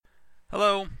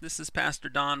Hello, this is Pastor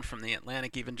Don from the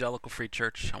Atlantic Evangelical Free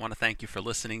Church. I want to thank you for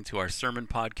listening to our sermon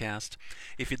podcast.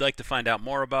 If you'd like to find out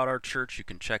more about our church, you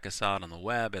can check us out on the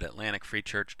web at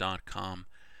atlanticfreechurch.com.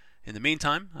 In the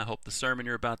meantime, I hope the sermon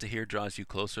you're about to hear draws you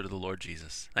closer to the Lord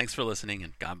Jesus. Thanks for listening,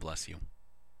 and God bless you.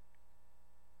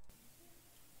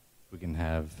 We can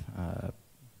have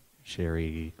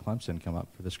Sherry Clemson come up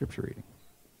for the scripture reading.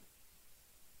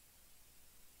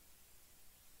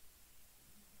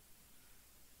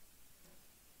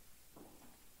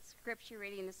 Scripture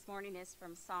reading this morning is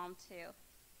from Psalm 2.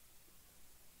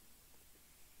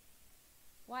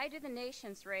 Why do the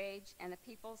nations rage and the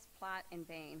peoples plot in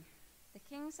vain? The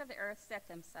kings of the earth set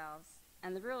themselves,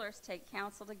 and the rulers take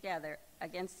counsel together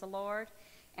against the Lord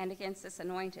and against his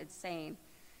anointed, saying,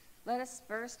 Let us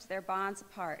burst their bonds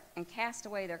apart and cast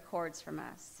away their cords from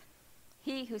us.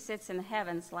 He who sits in the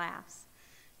heavens laughs.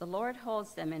 The Lord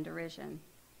holds them in derision.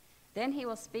 Then he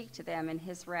will speak to them in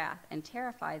his wrath and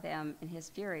terrify them in his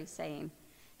fury, saying,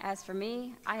 As for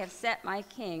me, I have set my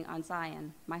king on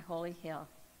Zion, my holy hill.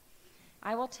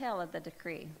 I will tell of the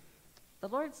decree. The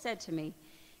Lord said to me,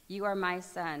 You are my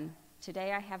son.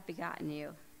 Today I have begotten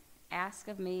you. Ask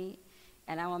of me,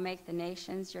 and I will make the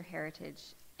nations your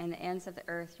heritage, and the ends of the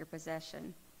earth your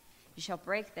possession. You shall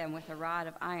break them with a rod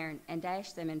of iron and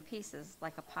dash them in pieces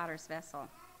like a potter's vessel.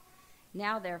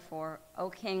 Now, therefore, O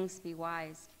kings, be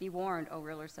wise. Be warned, O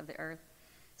rulers of the earth.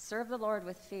 Serve the Lord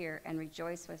with fear and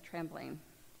rejoice with trembling.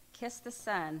 Kiss the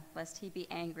Son, lest he be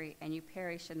angry and you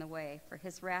perish in the way, for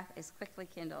his wrath is quickly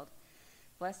kindled.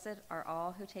 Blessed are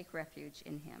all who take refuge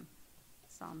in him.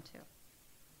 Psalm 2.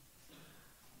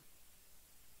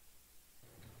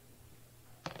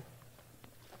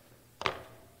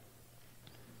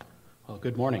 Well,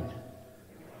 good morning.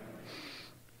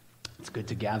 It's good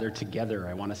to gather together.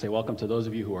 I want to say welcome to those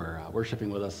of you who are worshiping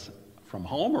with us from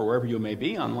home or wherever you may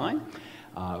be online.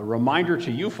 A reminder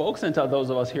to you folks and to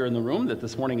those of us here in the room that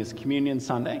this morning is Communion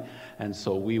Sunday, and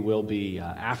so we will be,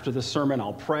 after the sermon,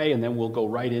 I'll pray, and then we'll go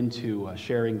right into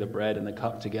sharing the bread and the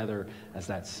cup together as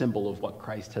that symbol of what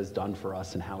Christ has done for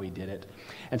us and how he did it.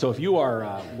 And so if you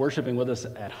are worshiping with us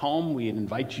at home, we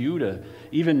invite you to,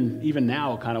 even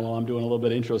now, kind of while I'm doing a little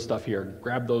bit of intro stuff here,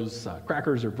 grab those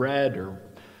crackers or bread or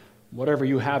whatever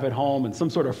you have at home, and some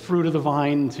sort of fruit of the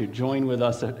vine to join with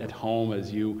us at home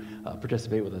as you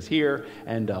participate with us here.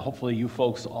 And hopefully you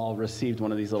folks all received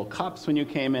one of these little cups when you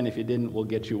came in. If you didn't, we'll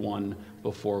get you one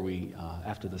before we,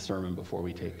 after the sermon, before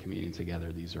we take communion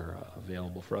together. These are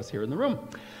available for us here in the room.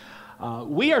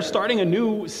 We are starting a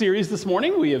new series this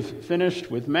morning. We have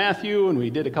finished with Matthew, and we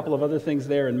did a couple of other things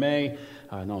there in May.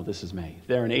 No, this is May.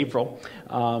 There in April.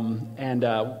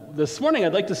 This morning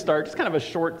I'd like to start just kind of a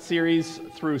short series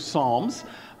through Psalms.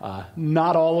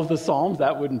 Not all of the Psalms.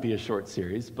 That wouldn't be a short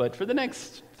series. But for the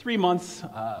next 3 months,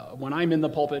 when I'm in the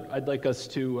pulpit, I'd like us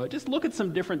to just look at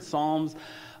some different Psalms.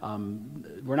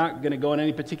 We're not going to go in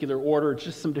any particular order,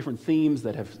 just some different themes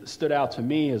that have stood out to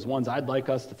me as ones I'd like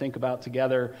us to think about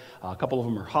together. A couple of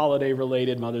them are holiday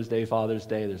related, Mother's Day, Father's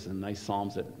Day. There's some nice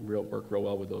Psalms that work real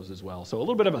well with those as well. So a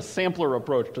little bit of a sampler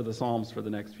approach to the Psalms for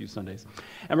the next few Sundays.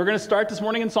 And we're going to start this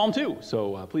morning in Psalm 2.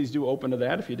 So please do open to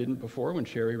that if you didn't before when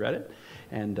Sherry read it.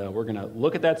 And we're going to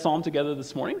look at that Psalm together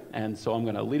this morning. And so I'm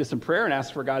going to lead us in prayer and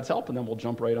ask for God's help, and then we'll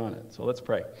jump right on it. So let's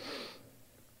pray.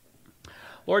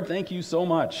 Lord, thank you so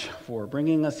much for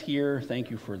bringing us here. Thank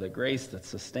you for the grace that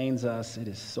sustains us. It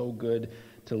is so good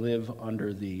to live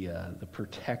under the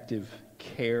protective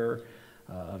care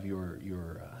of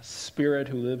your Spirit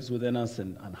who lives within us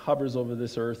and hovers over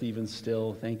this earth even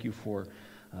still. Thank you for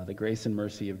the grace and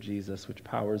mercy of Jesus, which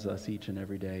powers us each and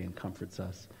every day and comforts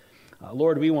us.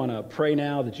 Lord, we want to pray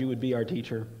now that you would be our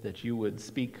teacher, that you would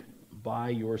speak by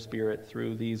your Spirit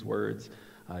through these words,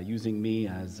 using me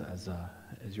as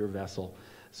your vessel,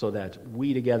 so that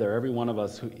we together, every one of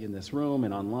us who, in this room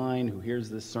and online who hears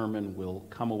this sermon, will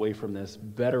come away from this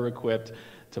better equipped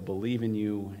to believe in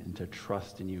you and to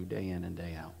trust in you day in and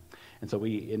day out. And so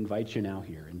we invite you now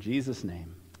here. In Jesus'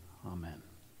 name, amen.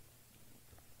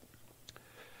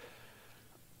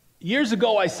 Years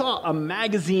ago, I saw a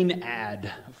magazine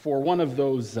ad for one of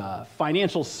those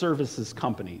financial services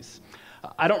companies.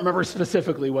 I don't remember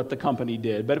specifically what the company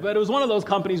did, but it was one of those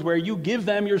companies where you give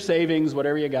them your savings,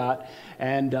 whatever you got,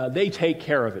 and they take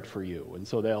care of it for you. And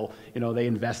so they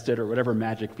invest it or whatever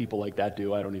magic people like that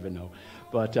do. I don't even know.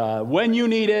 But when you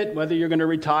need it, whether you're going to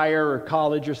retire or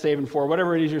college you're saving for,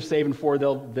 whatever it is you're saving for,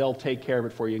 they'll take care of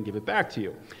it for you and give it back to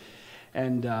you.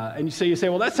 And you say,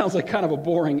 well, that sounds like kind of a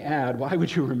boring ad. Why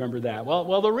would you remember that?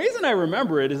 Well, the reason I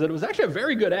remember it is that it was actually a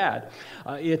very good ad.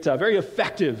 It's very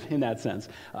effective in that sense.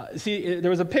 There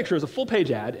was a picture, it was a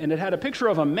full-page ad, and it had a picture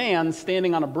of a man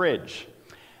standing on a bridge.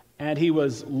 and he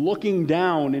was looking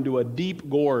down into a deep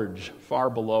gorge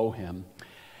far below him.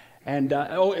 And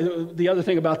the other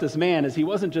thing about this man is he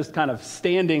wasn't just kind of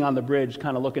standing on the bridge,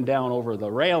 kind of looking down over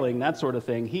the railing, that sort of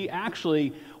thing. He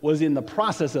actually was in the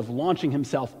process of launching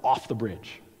himself off the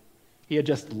bridge. He had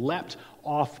just leapt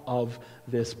off of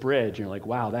this bridge. And you're like,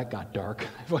 wow, that got dark.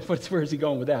 Where is he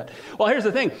going with that? Well, here's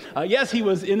the thing. Yes, he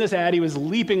was in this ad, he was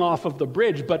leaping off of the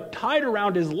bridge, but tied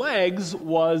around his legs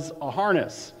was a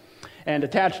harness. And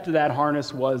attached to that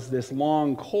harness was this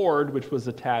long cord, which was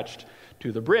attached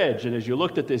to the bridge. And as you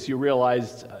looked at this, you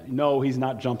realized, no, he's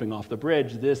not jumping off the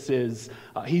bridge.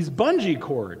 He's bungee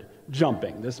cord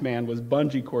jumping. This man was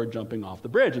bungee cord jumping off the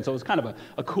bridge. And so it was kind of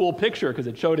a cool picture because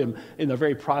it showed him in the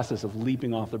very process of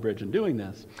leaping off the bridge and doing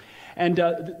this. And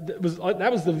that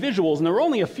was the visuals. And there were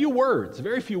only a few words,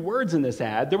 very few words in this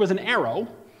ad. There was an arrow,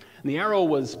 and the arrow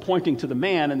was pointing to the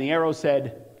man, and the arrow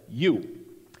said, "You."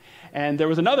 And there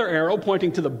was another arrow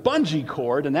pointing to the bungee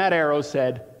cord, and that arrow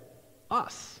said,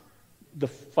 "Us," the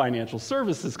financial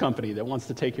services company that wants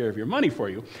to take care of your money for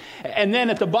you. And then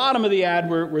at the bottom of the ad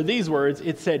were these words.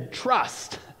 It said,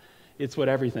 "Trust." It's what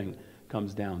everything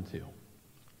comes down to.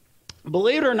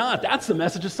 Believe it or not, that's the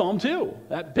message of Psalm 2.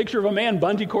 That picture of a man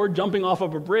bungee cord jumping off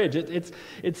of a bridge.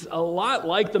 It's a lot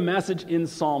like the message in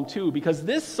Psalm 2, because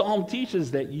this psalm teaches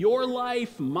that your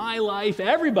life, my life,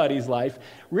 everybody's life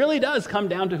really does come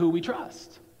down to who we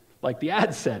trust. Like the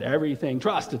ad said, everything,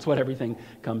 trust, it's what everything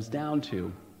comes down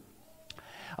to.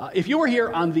 If you were here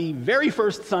on the very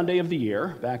first Sunday of the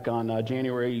year, back on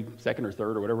January 2nd or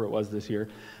 3rd or whatever it was this year,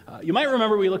 you might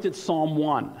remember we looked at Psalm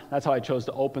 1. That's how I chose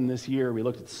to open this year. We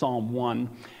looked at Psalm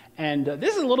 1. And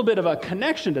this is a little bit of a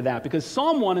connection to that, because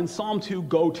Psalm 1 and Psalm 2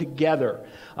 go together.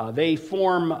 They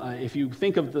form, if you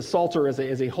think of the Psalter as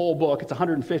a whole book, it's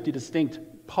 150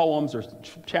 distinct poems or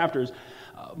chapters,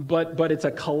 but it's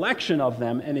a collection of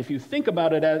them. And if you think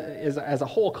about it as a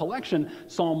whole collection,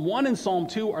 Psalm 1 and Psalm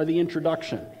 2 are the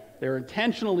introduction. They're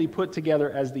intentionally put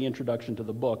together as the introduction to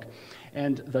the book.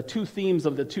 And the two themes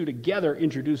of the two together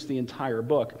introduce the entire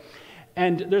book.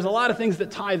 And there's a lot of things that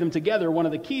tie them together. One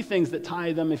of the key things that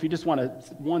tie them, if you just want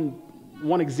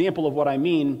one example of what I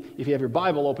mean, if you have your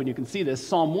Bible open, you can see this.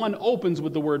 Psalm 1 opens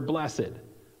with the word blessed.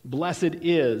 Blessed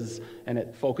is, and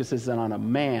it focuses in on a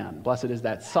man. Blessed is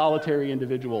that solitary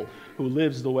individual who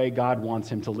lives the way God wants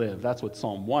him to live. That's what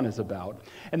Psalm 1 is about.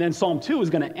 And then Psalm 2 is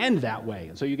going to end that way.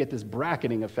 And so you get this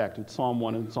bracketing effect with Psalm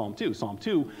 1 and Psalm 2. Psalm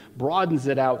 2 broadens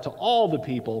it out to all the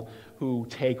people who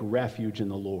take refuge in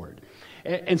the Lord.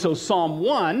 And so Psalm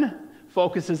 1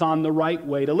 focuses on the right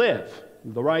way to live.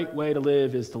 The right way to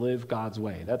live is to live God's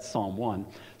way. That's Psalm 1.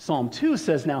 Psalm 2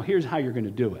 says, now here's how you're going to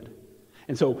do it.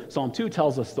 And so Psalm 2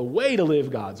 tells us the way to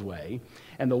live God's way,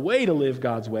 and the way to live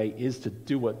God's way is to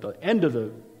do what the end of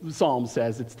the psalm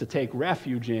says. It's to take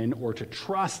refuge in or to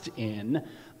trust in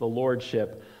the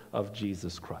lordship of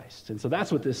Jesus Christ. And so that's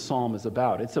what this psalm is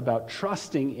about. It's about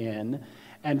trusting in,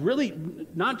 and really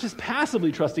not just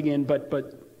passively trusting in,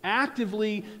 but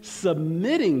actively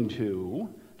submitting to,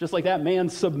 just like that man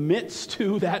submits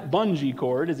to that bungee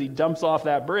cord as he jumps off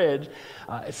that bridge,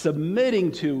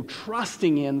 submitting to,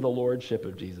 trusting in the lordship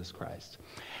of Jesus Christ.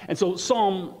 And so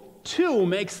Psalm 2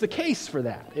 makes the case for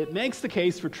that. It makes the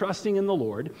case for trusting in the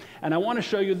Lord, and I want to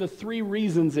show you the 3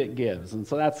 reasons it gives. And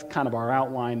so that's kind of our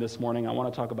outline this morning. I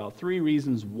want to talk about 3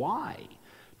 reasons why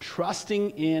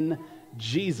trusting in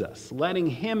Jesus, letting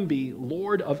him be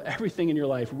Lord of everything in your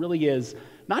life, really is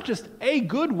not just a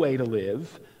good way to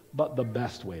live, but the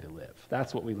best way to live.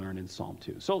 That's what we learn in Psalm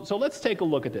 2. So let's take a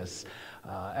look at this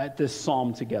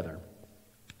psalm together.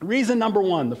 Reason number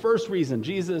 1, the first reason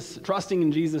trusting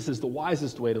in Jesus is the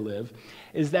wisest way to live,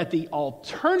 is that the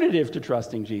alternative to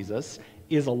trusting Jesus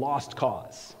is a lost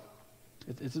cause.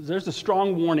 There's a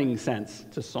strong warning sense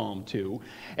to Psalm 2,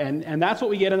 and that's what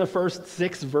we get in the first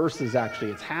 6 verses, actually.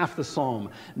 It's half the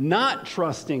psalm. Not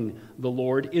trusting the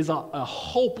Lord is a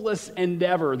hopeless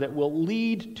endeavor that will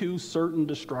lead to certain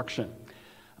destruction.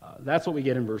 That's what we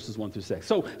get in verses 1 through 6.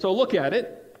 So look at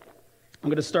it. I'm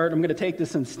going to take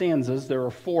this in stanzas. There are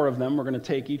 4 of them. We're going to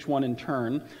take each one in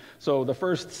turn. So the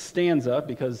first stanza,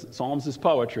 because Psalms is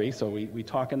poetry, so we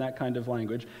talk in that kind of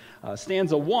language.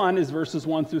 Stanza 1 is verses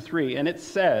 1 through 3, and it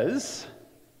says,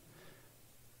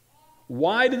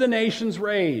 "Why do the nations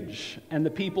rage, and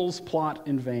the peoples plot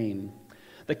in vain?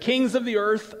 The kings of the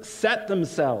earth set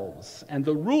themselves, and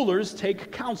the rulers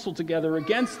take counsel together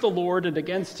against the Lord and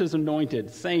against his anointed,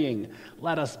 saying,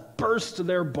 let us burst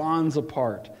their bonds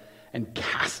apart and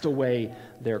cast away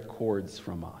their cords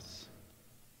from us."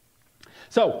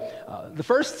 So, the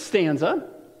first stanza,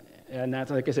 and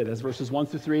that's, like I said, that's verses 1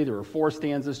 through 3. There are 4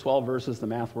 stanzas, 12 verses. The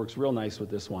math works real nice with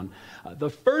this one. The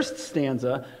first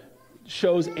stanza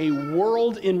shows a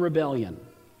world in rebellion.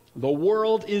 The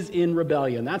world is in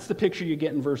rebellion. That's the picture you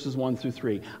get in verses 1 through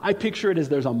 3. I picture it as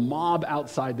there's a mob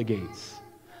outside the gates.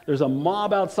 There's a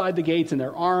mob outside the gates, and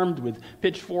they're armed with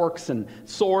pitchforks and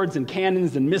swords and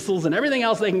cannons and missiles and everything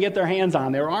else they can get their hands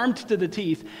on. They're armed to the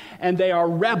teeth, and they are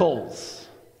rebels.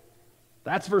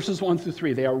 That's verses 1 through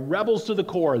 3. They are rebels to the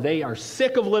core. They are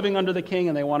sick of living under the king,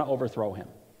 and they want to overthrow him.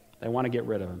 They want to get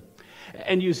rid of him.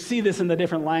 And you see this in the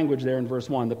different language there in verse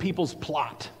 1. The people's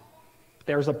plot.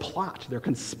 There's a plot. They're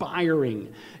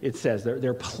conspiring, it says.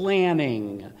 They're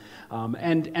planning.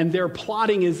 And their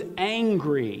plotting is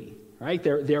angry, right?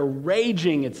 They're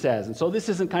raging, it says. And so this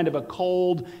isn't kind of a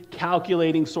cold,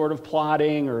 calculating sort of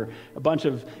plotting or a bunch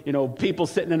of, people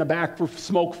sitting in a back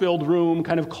smoke-filled room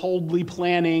kind of coldly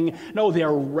planning. No,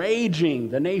 they're raging.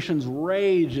 The nations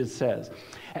rage, it says.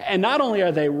 And not only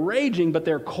are they raging, but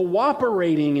they're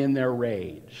cooperating in their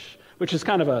rage, which is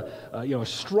kind of a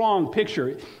strong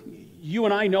picture. You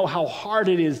and I know how hard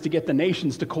it is to get the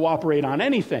nations to cooperate on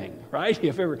anything, right? If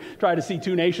you ever try to see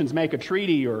two nations make a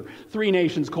treaty or three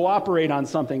nations cooperate on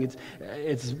something,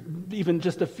 it's even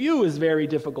just a few is very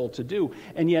difficult to do.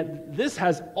 And yet this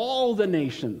has all the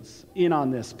nations in on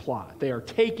this plot. They are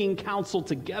taking counsel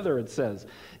together, it says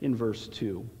in verse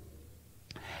 2.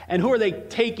 And who are they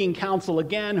taking counsel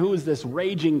again? Who is this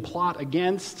raging plot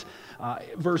against?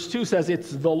 Verse 2 says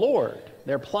it's the Lord.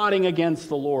 They're plotting against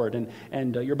the Lord.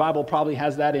 And your Bible probably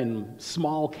has that in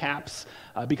small caps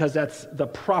because that's the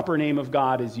proper name of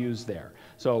God is used there.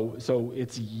 So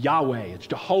it's Yahweh, it's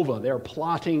Jehovah. They're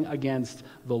plotting against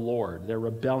the Lord. They're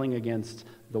rebelling against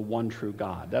the one true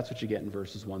God. That's what you get in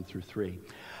verses 1 through 3.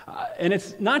 And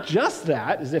it's not just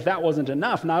that, as if that wasn't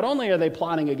enough. Not only are they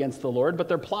plotting against the Lord, but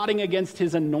they're plotting against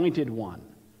his anointed one.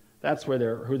 That's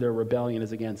who their rebellion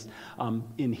is against.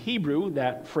 In Hebrew,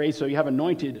 that phrase, so you have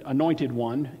anointed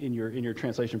one in your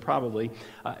translation probably.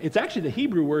 It's actually the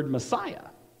Hebrew word Messiah.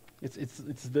 It's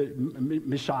the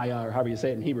Messiah, or however you say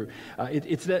it in Hebrew.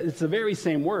 It's the very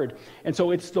same word. And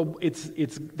so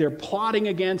they're plotting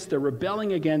against, they're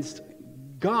rebelling against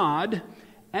God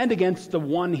and against the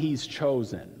one he's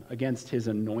chosen, against his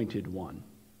anointed one.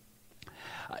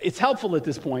 It's helpful at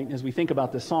this point, as we think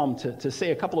about this psalm, to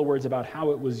say a couple of words about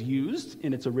how it was used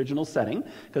in its original setting,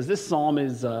 because this psalm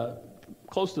is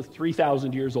close to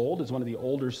 3,000 years old. It's one of the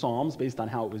older psalms based on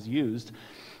how it was used.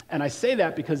 And I say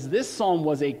that because this psalm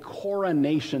was a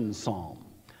coronation psalm.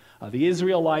 The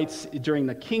Israelites during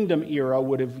the kingdom era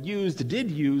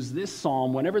did use this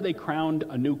psalm whenever they crowned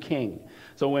a new king.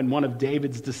 So when one of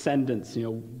David's descendants,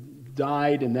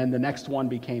 died and then the next one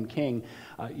became king,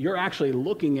 you're actually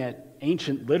looking at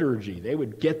ancient liturgy. They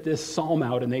would get this psalm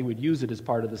out and they would use it as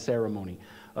part of the ceremony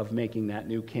of making that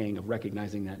new king, of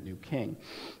recognizing that new king.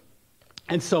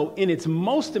 And so in its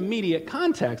most immediate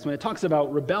context, when it talks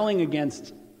about rebelling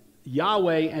against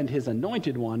Yahweh and his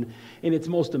anointed one, in its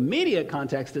most immediate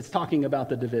context, it's talking about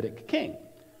the Davidic king.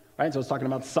 Right? So it's talking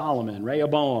about Solomon,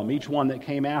 Rehoboam, each one that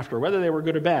came after, whether they were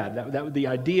good or bad. The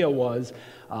idea was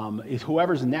is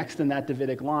whoever's next in that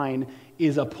Davidic line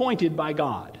is appointed by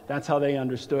God. That's how they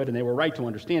understood, and they were right to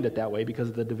understand it that way because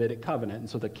of the Davidic covenant. And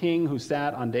so the king who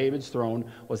sat on David's throne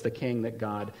was the king that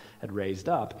God had raised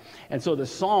up. And so the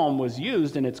psalm was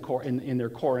used in their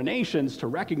coronations to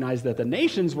recognize that the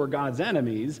nations were God's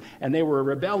enemies, and they were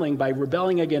rebelling. By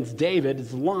rebelling against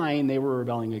David's line, they were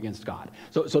rebelling against God.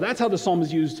 So that's how the psalm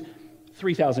was used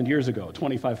 3,000 years ago,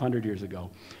 2,500 years ago.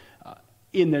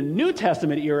 In the New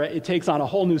Testament era, it takes on a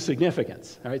whole new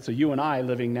significance. All right, so you and I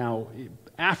living now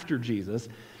after Jesus,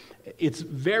 it's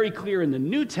very clear in the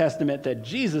New Testament that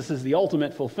Jesus is the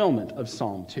ultimate fulfillment of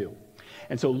Psalm 2.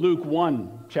 And so Luke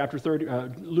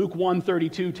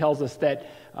 1:32 tells us that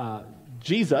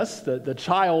Jesus, the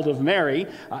child of Mary,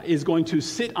 is going to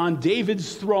sit on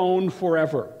David's throne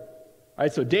forever. All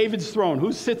right, so David's throne,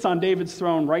 who sits on David's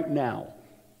throne right now?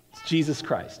 It's Jesus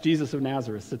Christ. Jesus of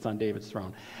Nazareth sits on David's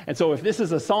throne. And so if this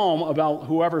is a psalm about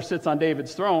whoever sits on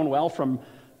David's throne, well, from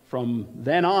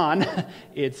then on,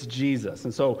 it's Jesus.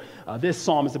 And so this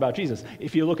psalm is about Jesus.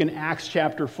 If you look in Acts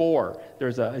chapter 4,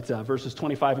 it's verses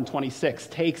 25 and 26,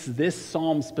 takes this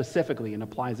psalm specifically and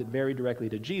applies it very directly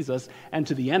to Jesus and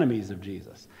to the enemies of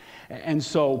Jesus. And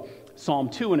so Psalm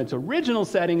 2 in its original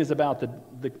setting is about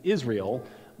the Israel.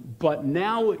 But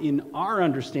now in our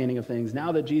understanding of things,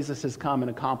 now that Jesus has come and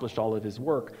accomplished all of his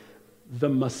work, the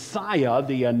Messiah,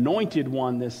 the anointed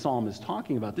one this psalm is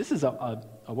talking about, this is a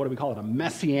what do we call it, a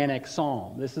messianic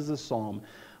psalm. This is a psalm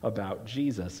about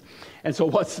Jesus. And so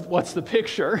what's the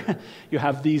picture? You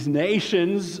have these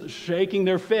nations shaking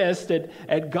their fist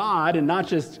at God, and not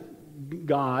just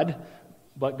God,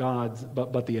 but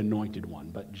the anointed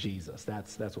one, but Jesus.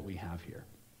 That's what we have here.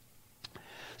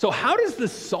 So how does the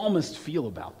psalmist feel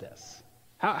about this?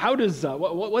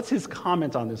 What's his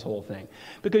comment on this whole thing?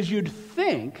 Because you'd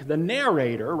think the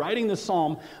narrator writing the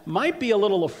psalm might be a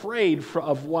little afraid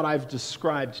of what I've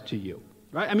described to you,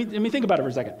 right? I mean, think about it for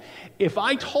a second. If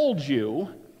I told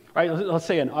you, right, let's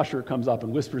say an usher comes up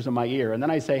and whispers in my ear, and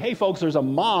then I say, hey, folks, there's a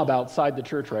mob outside the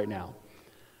church right now.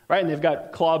 Right, and they've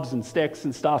got clubs and sticks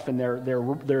and stuff, and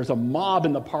there's a mob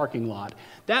in the parking lot.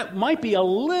 That might be a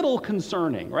little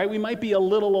concerning, right? We might be a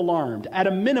little alarmed. At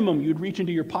a minimum, you'd reach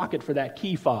into your pocket for that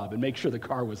key fob and make sure the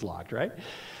car was locked, right?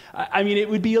 I mean, it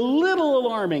would be a little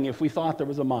alarming if we thought there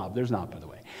was a mob. There's not, by the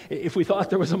way. If we thought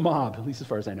there was a mob, at least as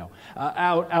far as I know,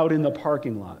 out in the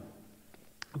parking lot.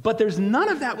 But there's none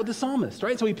of that with the psalmist,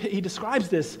 right? So he describes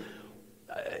this.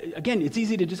 Again, it's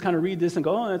easy to just kind of read this and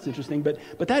go, oh, that's interesting, but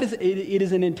it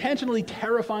is an intentionally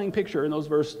terrifying picture in those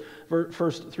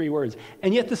first three words.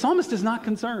 And yet the psalmist is not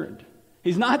concerned.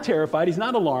 He's not terrified. He's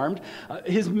not alarmed.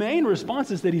 His main response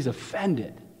is that he's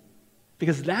offended,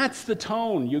 because that's the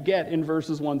tone you get in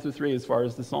verses 1 through 3 as far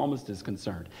as the psalmist is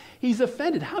concerned. He's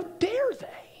offended. How dare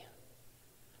they?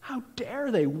 How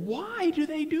dare they? Why do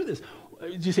they do this? Do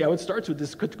you see how it starts with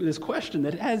this question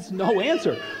that has no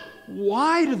answer?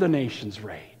 Why do the nations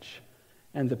rage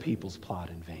and the peoples plot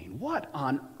in vain? What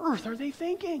on earth are they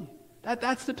thinking?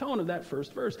 That's the tone of that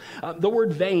first verse. The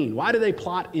word vain, why do they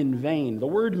plot in vain? The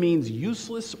word means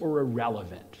useless or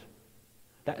irrelevant.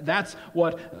 That's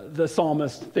what the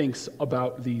psalmist thinks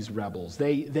about these rebels.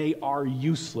 They are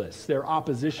useless. Their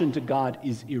opposition to God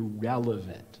is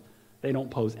irrelevant. They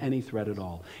don't pose any threat at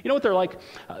all. You know what they're like?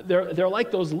 They're like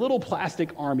those little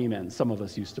plastic army men some of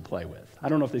us used to play with. I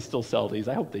don't know if they still sell these.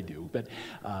 I hope they do. But,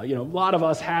 a lot of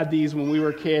us had these when we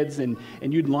were kids, and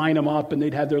you'd line them up, and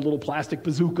they'd have their little plastic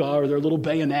bazooka or their little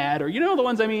bayonet, or the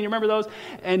ones I mean. You remember those?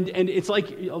 And it's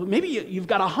like maybe you've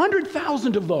got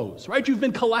 100,000 of those, right? You've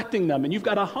been collecting them, and you've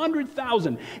got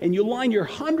 100,000, and you line your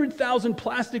 100,000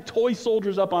 plastic toy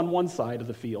soldiers up on one side of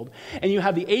the field, and you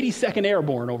have the 82nd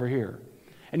Airborne over here.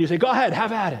 And you say, go ahead,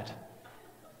 have at it.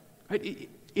 Right?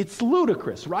 It's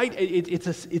ludicrous, right?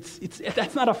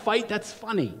 That's not a fight, that's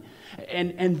funny.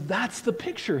 And that's the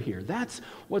picture here. That's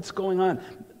what's going on.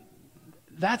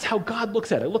 That's how God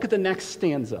looks at it. Look at the next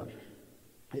stanza.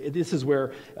 This is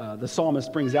where the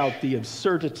psalmist brings out the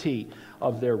absurdity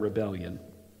of their rebellion.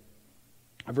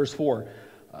 Verse 4,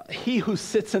 he who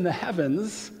sits in the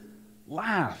heavens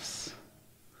laughs.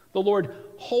 The Lord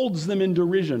holds them in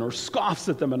derision, or scoffs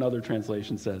at them, another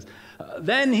translation says.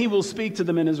 Then he will speak to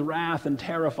them in his wrath and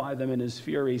terrify them in his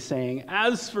fury, saying,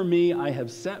 as for me, I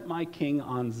have set my king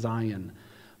on Zion,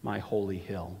 my holy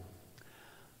hill.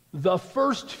 The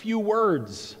first few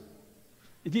words,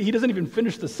 he doesn't even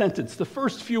finish the sentence. The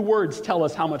first few words tell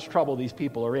us how much trouble these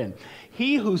people are in.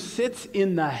 He who sits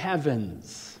in the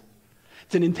heavens.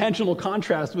 It's an intentional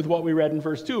contrast with what we read in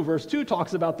verse 2. Verse 2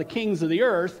 talks about the kings of the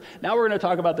earth. Now we're going to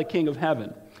talk about the king of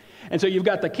heaven. And so you've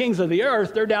got the kings of the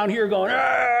earth. They're down here going,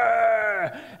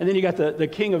 argh! And then you got the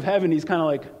king of heaven. He's kind of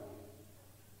like,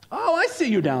 oh, I see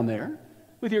you down there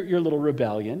with your little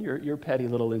rebellion, your petty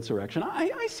little insurrection.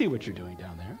 I see what you're doing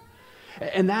down there.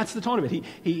 And that's the tone of it.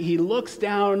 He looks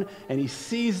down and he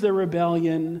sees their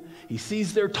rebellion. He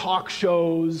sees their talk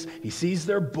shows. He sees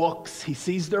their books. He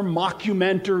sees their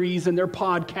mockumentaries and their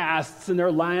podcasts and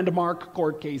their landmark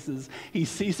court cases. He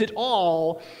sees it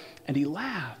all and he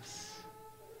laughs.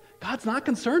 God's not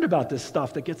concerned about this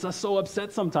stuff that gets us so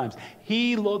upset sometimes.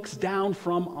 He looks down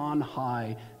from on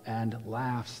high and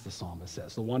laughs, the psalmist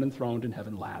says. The one enthroned in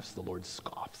heaven laughs. The Lord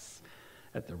scoffs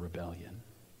at the rebellion.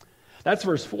 That's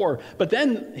verse 4. But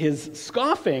then his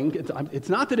scoffing, it's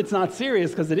not that it's not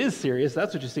serious, because it is serious.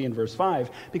 That's what you see in verse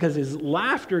 5, because his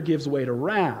laughter gives way to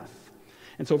wrath.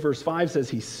 And so verse 5 says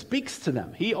he speaks to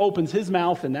them. He opens his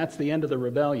mouth, and that's the end of the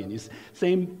rebellion.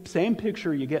 Same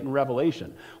picture you get in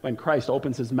Revelation, when Christ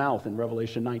opens his mouth in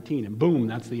Revelation 19, and boom,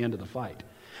 that's the end of the fight.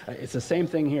 It's the same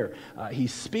thing here. He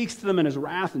speaks to them in his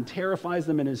wrath and terrifies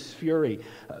them in his fury.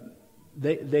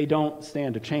 They don't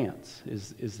stand a chance,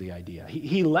 is the idea.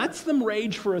 He lets them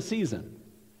rage for a season.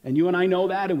 And you and I know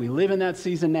that, and we live in that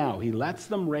season now. He lets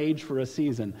them rage for a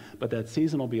season, but that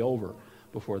season will be over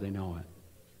before they know it.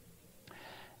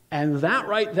 And that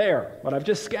right there, what I've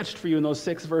just sketched for you in those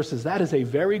 6 verses, that is a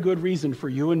very good reason for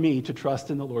you and me to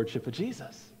trust in the Lordship of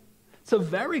Jesus. It's a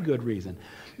very good reason.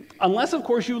 Unless, of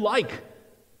course, you like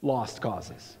lost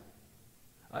causes.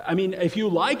 I mean, if you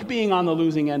like being on the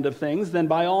losing end of things, then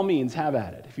by all means, have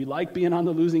at it. If you like being on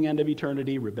the losing end of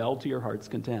eternity, rebel to your heart's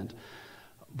content.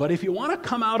 But if you want to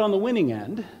come out on the winning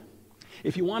end,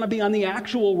 if you want to be on the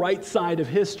actual right side of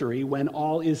history when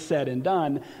all is said and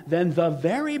done, then the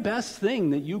very best thing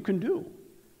that you can do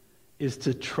is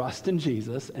to trust in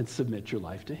Jesus and submit your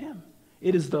life to him.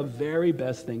 It is the very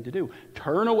best thing to do.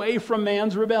 Turn away from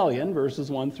man's rebellion, verses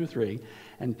 1 through 3,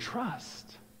 and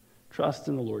trust. Trust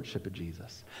in the lordship of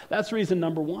Jesus. That's reason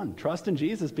number one. Trust in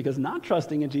Jesus, because not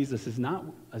trusting in Jesus is not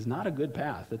a good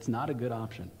path. It's not a good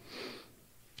option.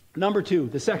 Number two,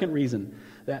 the second reason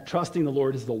that trusting the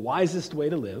Lord is the wisest way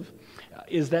to live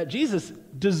is that Jesus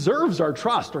deserves our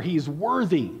trust, or he's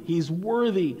worthy. He's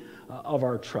worthy of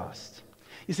our trust.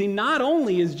 You see, not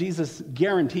only is Jesus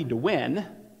guaranteed to win,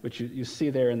 which you see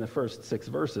there in the first 6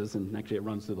 verses, and actually it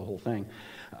runs through the whole thing,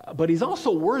 but he's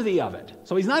also worthy of it.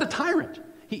 So he's not a tyrant.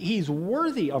 He's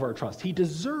worthy of our trust. He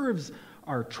deserves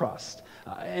our trust.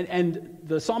 And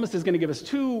the psalmist is going to give us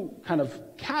 2 kind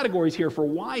of categories here for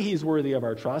why he's worthy of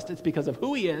our trust. It's because of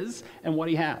who he is and what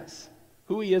he has.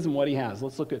 Who he is and what he has.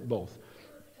 Let's look at both.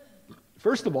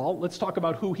 First of all, let's talk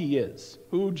about who he is,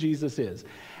 who Jesus is.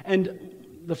 And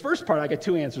the first part, I got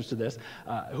 2 answers to this.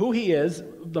 Who he is,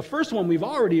 the first one we've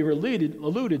already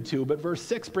alluded to, but verse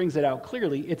 6 brings it out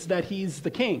clearly. It's that he's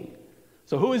the king.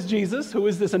 So who is Jesus? Who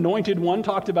is this anointed one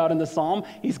talked about in the psalm?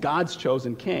 He's God's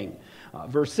chosen king.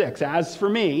 Verse 6, as for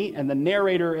me, and the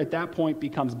narrator at that point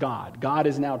becomes God. God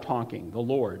is now talking, the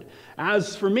Lord.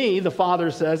 As for me, the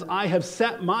Father says, I have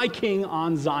set my king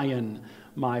on Zion,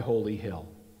 my holy hill.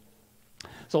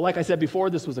 So like I said before,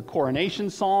 this was a coronation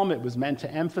psalm. It was meant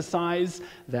to emphasize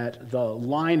that the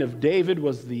line of David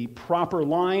was the proper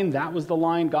line. That was the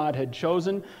line God had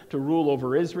chosen to rule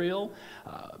over Israel.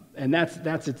 And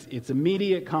that's its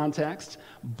immediate context.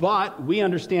 But we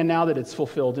understand now that it's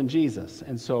fulfilled in Jesus.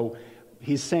 And so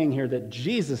he's saying here that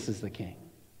Jesus is the king.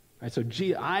 Right, so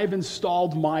I've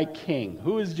installed my king.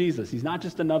 Who is Jesus? He's not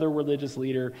just another religious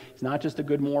leader. He's not just a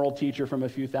good moral teacher from a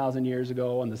few thousand years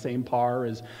ago on the same par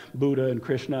as Buddha and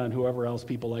Krishna and whoever else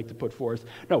people like to put forth.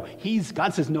 No,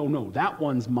 God says, no, that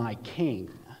one's my king.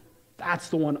 That's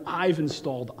the one I've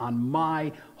installed on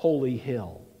my holy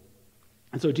hill.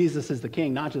 And so Jesus is the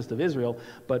king, not just of Israel,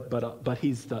 but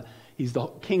he's the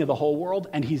king of the whole world,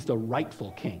 and he's the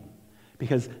rightful king.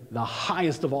 Because the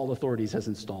highest of all authorities has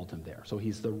installed him there. So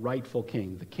he's the rightful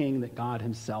king, the king that God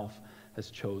himself has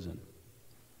chosen.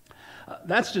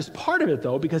 That's just part of it,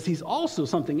 though, because he's also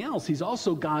something else. He's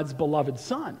also God's beloved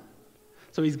son.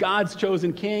 So he's God's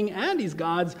chosen king, and he's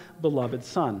God's beloved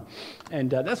son.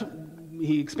 And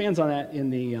he expands on that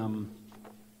in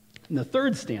the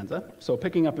third stanza. So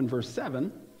picking up in verse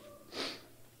 7.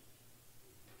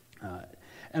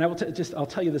 And I'll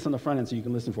tell you this on the front end so you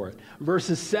can listen for it.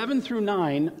 Verses 7 through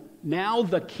 9, now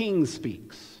the king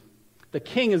speaks. The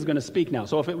king is going to speak now.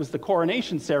 So if it was the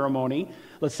coronation ceremony,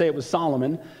 let's say it was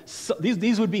Solomon, so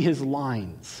these would be his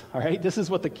lines, all right? This is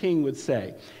what the king would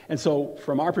say. And so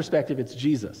from our perspective, it's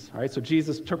Jesus, all right? So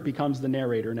Jesus becomes the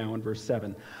narrator now in verse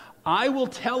 7. I will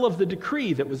tell of the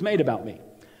decree that was made about me.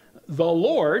 The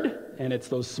Lord, and it's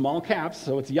those small caps,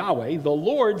 so it's Yahweh, the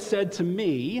Lord said to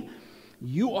me,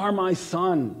 you are my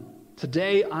son.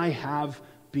 Today I have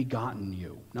begotten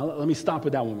you. Now let me stop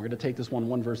with that one. We're going to take this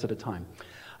one verse at a time.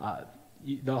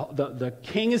 The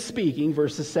king is speaking,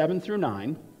 verses 7 through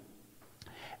 9.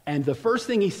 And the first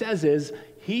thing he says is,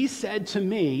 he said to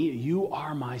me, you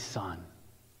are my son.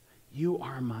 You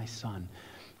are my son.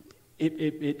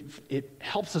 It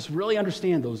helps us really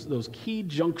understand those key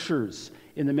junctures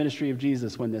in the ministry of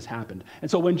Jesus when this happened. And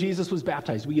so when Jesus was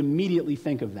baptized, we immediately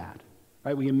think of that.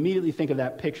 Right, we immediately think of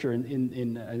that picture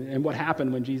in what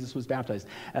happened when Jesus was baptized.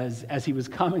 As he was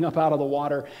coming up out of the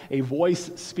water, a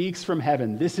voice speaks from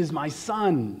heaven. This is my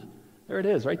son. There it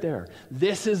is, right there.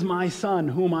 This is my son,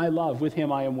 whom I love. With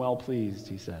him I am well pleased,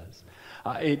 he says.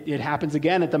 It happens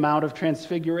again at the Mount of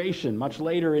Transfiguration, much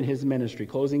later in his ministry,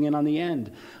 closing in on the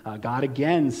end. God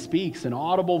again speaks, an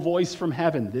audible voice from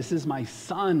heaven. This is my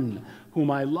son,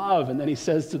 whom I love. And then he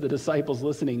says to the disciples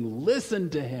listening, listen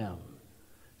to him.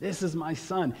 This is my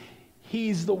son.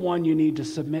 He's the one you need to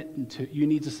submit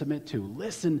to.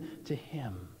 Listen to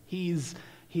him. He's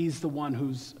the one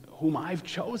whom I've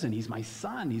chosen. He's my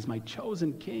son. He's my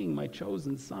chosen king, my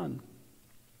chosen son.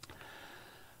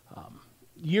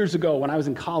 Years ago, when I was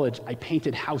in college, I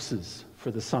painted houses for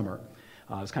the summer.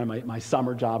 It was kind of my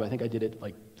summer job. I think I did it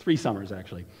like 3 summers,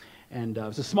 actually. And it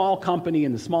was a small company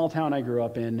in the small town I grew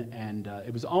up in, and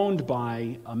it was owned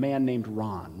by a man named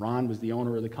Ron. Ron was the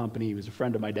owner of the company. He was a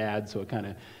friend of my dad, so it kind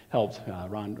of helped.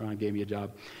 Ron gave me a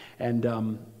job. And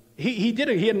he had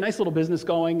a nice little business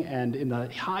going, and in the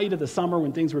height of the summer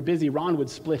when things were busy, Ron would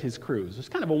split his crews. It was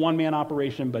kind of a one-man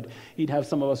operation, but he'd have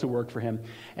some of us who worked for him.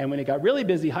 And when it got really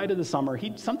busy, height of the summer,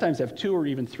 he'd sometimes have 2 or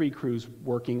even 3 crews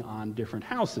working on different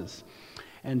houses.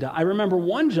 And I remember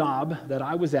one job that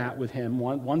I was at with him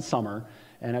one summer.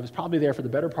 and I was probably there for the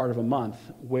better part of a month,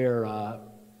 where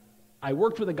I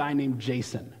worked with a guy named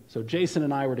Jason. So Jason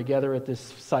and I were together at this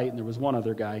site, and there was one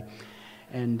other guy.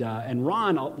 And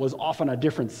Ron was off on a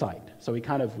different site. So he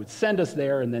kind of would send us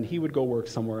there, and then he would go work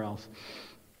somewhere else.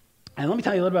 And let me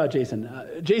tell you a little about Jason.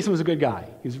 Jason was a good guy.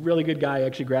 He was a really good guy. I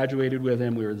actually graduated with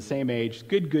him. We were the same age.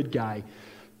 Good guy.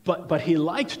 But he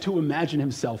liked to imagine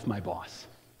himself my boss.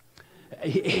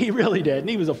 He really did. And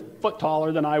he was a foot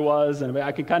taller than I was. And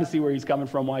I can kind of see where he's coming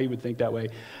from, why he would think that way,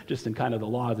 just in kind of the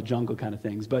law of the jungle kind of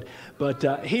things. But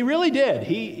he really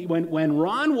did. When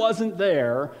Ron wasn't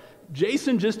there,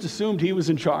 Jason just assumed he was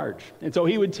in charge. And so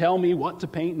he would tell me what to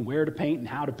paint and where to paint and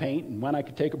how to paint and when I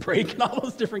could take a break and all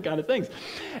those different kind of things.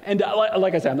 And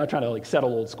like I said, I'm not trying to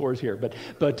settle old scores here, but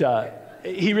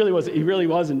he really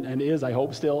was and is, I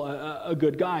hope, still a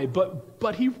good guy.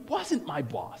 But he wasn't my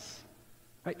boss.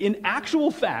 Right? In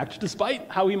actual fact, despite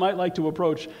how he might like to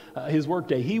approach his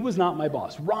workday, he was not my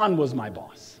boss. Ron was my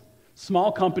boss.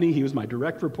 Small company, he was my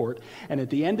direct report, and at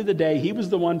the end of the day, he was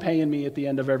the one paying me at the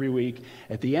end of every week.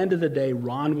 At the end of the day,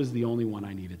 Ron was the only one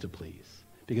I needed to please,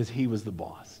 because he was the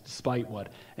boss, despite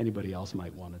what anybody else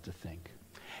might want to think.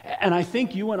 And I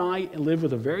think you and I live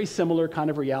with a very similar kind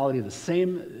of reality, the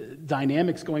same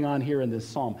dynamics going on here in this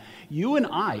psalm. You and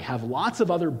I have lots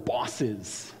of other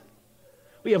bosses.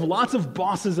 We have lots of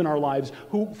bosses in our lives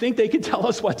who think they can tell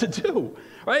us what to do,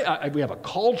 right? We have a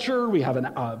culture, we have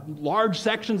large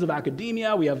sections of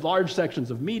academia, we have large sections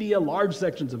of media, large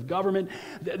sections of government.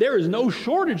 There is no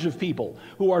shortage of people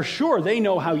who are sure they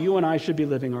know how you and I should be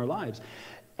living our lives.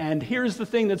 And here's the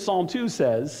thing that Psalm 2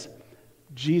 says: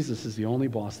 Jesus is the only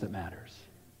boss that matters.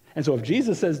 And so if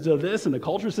Jesus says do this and the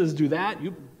culture says do that,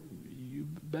 you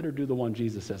better do the one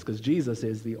Jesus says, because Jesus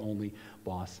is the only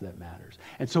boss that matters.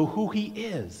 And so who he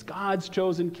is, God's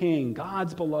chosen king,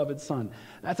 God's beloved son,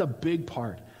 that's a big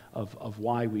part of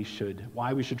why we should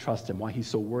trust him, why he's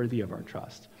so worthy of our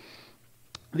trust.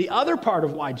 The other part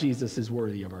of why Jesus is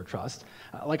worthy of our trust,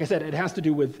 like I said, it has to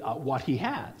do with what he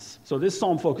has. So this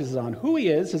psalm focuses on who he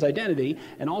is, his identity,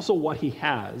 and also what he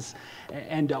has.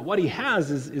 And what he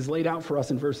has is laid out for us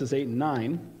in verses 8 and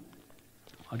 9.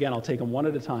 Again, I'll take them one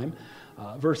at a time.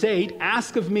 Verse 8,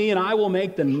 ask of me and I will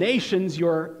make the nations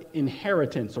your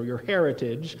inheritance or your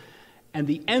heritage, and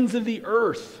the ends of the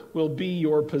earth will be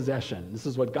your possession. This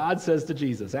is what God says to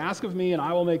Jesus. Ask of me and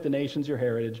I will make the nations your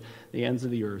heritage, the ends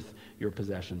of the earth your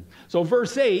possession. So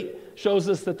verse 8 shows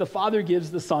us that the Father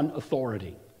gives the Son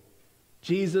authority.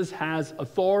 Jesus has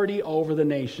authority over the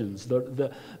nations.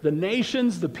 The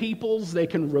nations, the peoples, they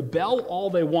can rebel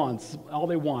all they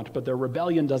want, but their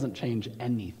rebellion doesn't change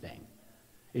anything.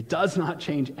 It does not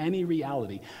change any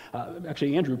reality.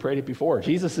 Actually, Andrew prayed it before.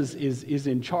 Jesus is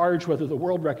in charge whether the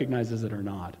world recognizes it or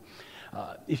not.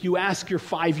 If you ask your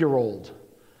 5-year-old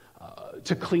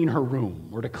to clean her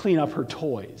room or to clean up her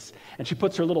toys, and she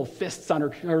puts her little fists on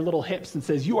her little hips and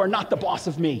says, "You are not the boss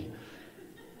of me,"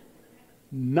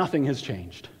 nothing has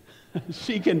changed.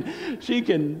 She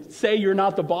can say you're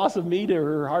not the boss of me to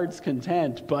her heart's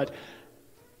content, but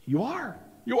you are.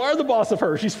 You are the boss of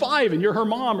her. She's 5 and you're her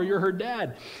mom or you're her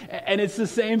dad. And it's the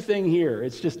same thing here.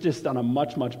 It's just on a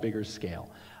much, much bigger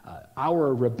scale.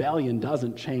 Our rebellion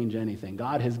doesn't change anything.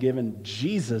 God has given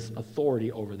Jesus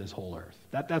authority over this whole earth.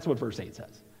 That's what verse 8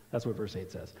 says. That's what verse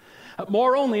 8 says.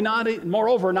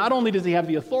 Moreover, not only does he have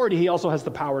the authority, he also has the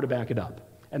power to back it up.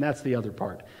 And that's the other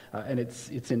part. And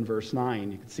it's in verse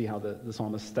 9. You can see how the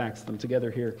psalmist stacks them together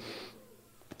here.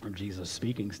 Or Jesus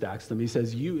speaking stacks them. He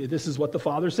says, this is what the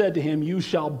Father said to him, you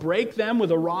shall break them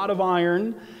with a rod of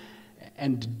iron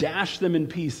and dash them in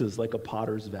pieces like a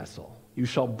potter's vessel. You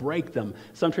shall break them.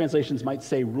 Some translations might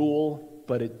say rule,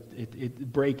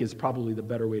 but break is probably the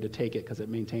better way to take it because it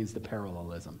maintains the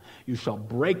parallelism. You shall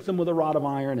break them with a rod of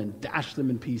iron and dash them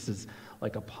in pieces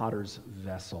like a potter's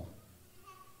vessel.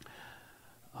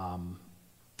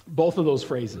 Both of those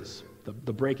phrases,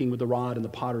 the breaking with the rod and the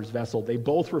potter's vessel, they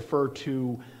both refer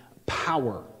to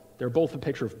power. They're both a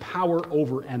picture of power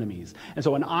over enemies. And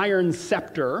so an iron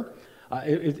scepter,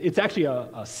 it's actually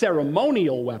a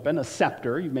ceremonial weapon, a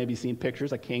scepter. You've maybe seen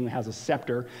pictures, a king has a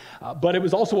scepter. But it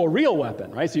was also a real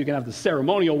weapon, right? So you can have the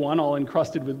ceremonial one all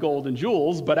encrusted with gold and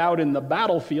jewels, but out in the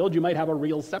battlefield you might have a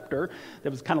real scepter that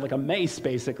was kind of like a mace,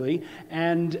 basically.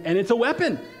 And it's a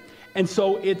weapon. And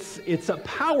so it's a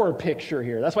power picture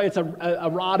here. That's why it's a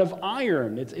rod of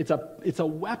iron. It's a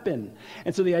weapon.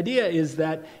 And so the idea is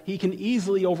that he can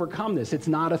easily overcome this. It's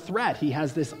not a threat. He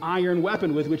has this iron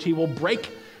weapon with which he will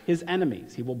break his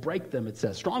enemies. He will break them, it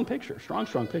says. Strong picture, strong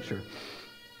picture.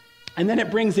 And then it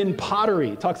brings in pottery.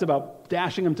 It talks about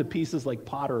dashing them to pieces like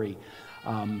pottery.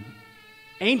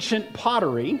 Ancient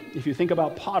pottery, if you think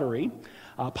about pottery,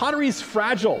 Pottery is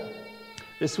fragile.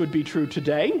 This would be true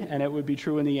today, and it would be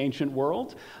true in the ancient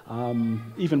world,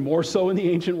 even more so in the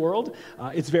ancient world.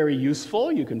 It's very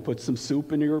useful. You can put some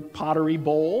soup in your pottery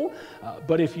bowl,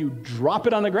 but if you drop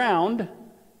it on the ground,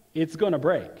 it's going to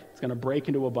break. It's going to break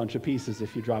into a bunch of pieces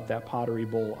if you drop that pottery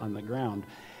bowl on the ground.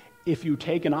 If you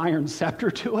take an iron scepter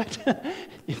to it,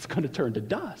 it's going to turn to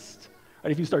dust.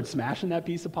 Right? If you start smashing that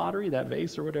piece of pottery, that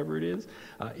vase or whatever it is,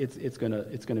 it's going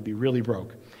to be really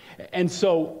broke. And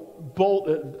so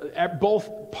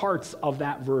both parts of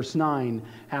that verse 9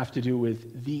 have to do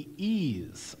with the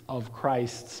ease of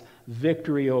Christ's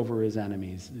victory over his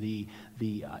enemies, the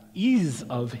ease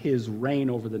of his reign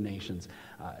over the nations.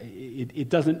 He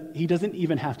doesn't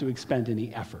even have to expend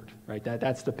any effort. Right?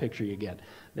 That's the picture you get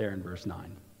there in verse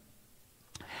 9.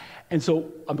 And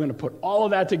so I'm going to put all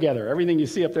of that together, everything you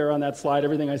see up there on that slide,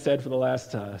 everything I said for the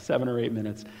last 7 or 8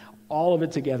 minutes, all of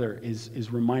it together is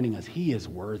reminding us he is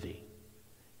worthy.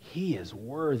 He is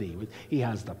worthy. He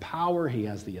has the power, he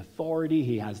has the authority,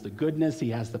 he has the goodness, he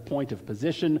has the point of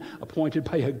position appointed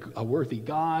by a worthy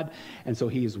God, and so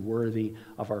he is worthy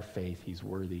of our faith. He's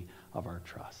worthy of our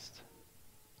trust.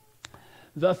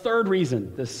 The third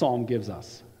reason this psalm gives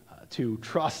us to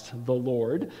trust the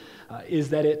Lord is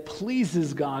that it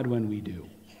pleases God when we do.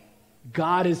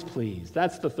 God is pleased.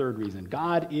 That's the third reason.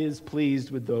 God is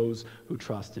pleased with those who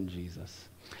trust in Jesus.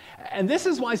 And this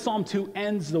is why Psalm 2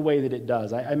 ends the way that it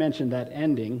does. I mentioned that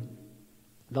ending.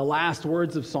 The last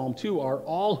words of Psalm 2 are,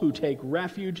 all who take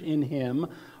refuge in him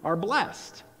are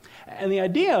blessed. And the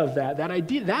idea of that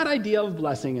idea of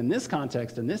blessing in this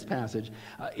context, in this passage,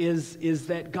 is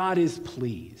that God is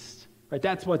pleased. Right,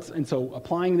 and so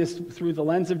applying this through the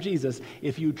lens of Jesus,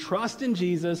 if you trust in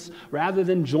Jesus rather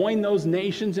than join those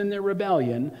nations in their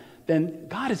rebellion, then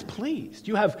God is pleased.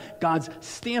 You have God's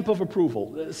stamp of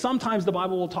approval. Sometimes the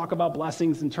Bible will talk about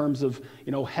blessings in terms of,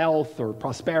 health or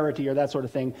prosperity or that sort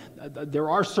of thing. There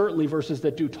are certainly verses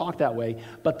that do talk that way,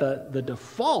 but the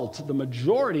default, the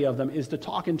majority of them, is to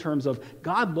talk in terms of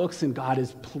God looks and God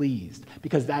is pleased,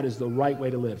 because that is the right way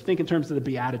to live. Think in terms of the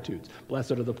Beatitudes.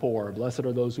 Blessed are the poor, blessed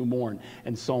are those who mourn,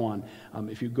 and so on.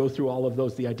 If you go through all of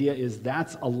those, the idea is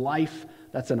that's a life,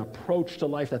 that's an approach to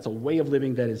life, that's a way of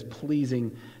living that is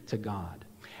pleasing to God.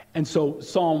 And so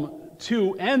Psalm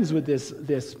 2 ends with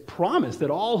this promise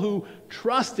that all who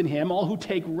trust in him, all who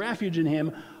take refuge in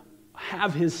him,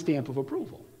 have his stamp of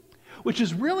approval, which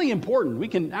is really important. We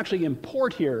can actually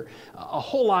import here a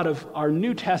whole lot of our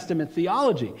New Testament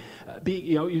theology,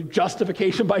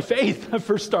 justification by faith,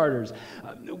 for starters.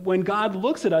 When God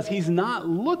looks at us, he's not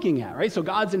looking at, right? So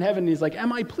God's in heaven and he's like,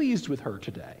 am I pleased with her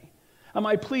today? Am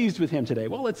I pleased with him today?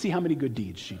 Well, let's see how many good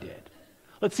deeds she did.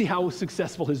 Let's see how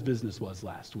successful his business was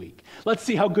last week. Let's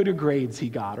see how good a grades he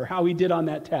got or how he did on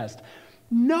that test.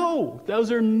 No,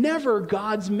 those are never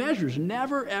God's measures.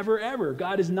 Never, ever, ever.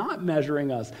 God is not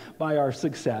measuring us by our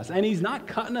success, and he's not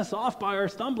cutting us off by our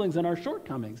stumblings and our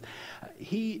shortcomings.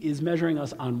 He is measuring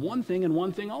us on one thing and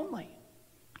one thing only.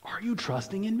 Are you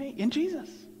trusting in me, in Jesus?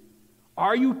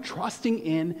 Are you trusting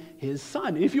in his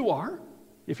Son? If you are,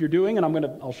 if you're doing, and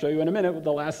I'll show you in a minute with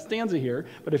the last stanza here,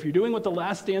 but if you're doing what the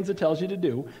last stanza tells you to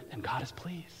do, then God is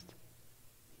pleased.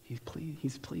 He's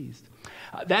pleased.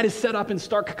 That is set up in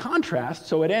stark contrast.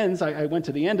 So it ends, I went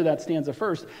to the end of that stanza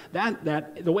first,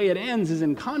 that the way it ends is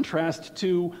in contrast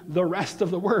to the rest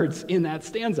of the words in that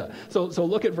stanza. So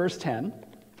look at verse 10.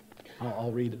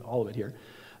 I'll read all of it here.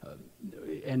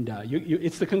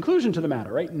 It's the conclusion to the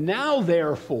matter, right? Now,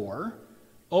 therefore,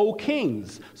 O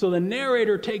kings. So the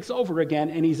narrator takes over again,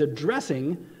 and he's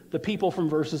addressing the people from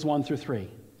verses 1 through 3.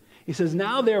 He says,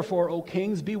 now therefore, O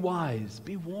kings, be wise,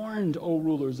 be warned, O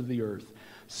rulers of the earth.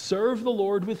 Serve the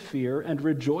Lord with fear and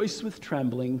rejoice with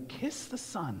trembling. Kiss the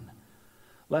Son,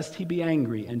 lest he be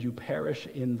angry and you perish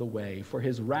in the way, for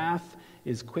his wrath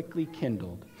is quickly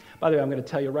kindled. By the way, I'm going to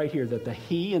tell you right here that the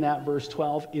he in that verse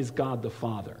 12 is God the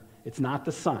Father. It's not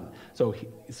the Son. So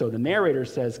the narrator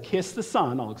says, kiss the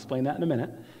Son, I'll explain that in a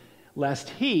minute, lest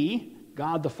he,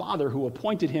 God the Father, who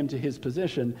appointed him to his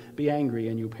position, be angry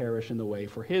and you perish in the way.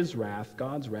 For his wrath,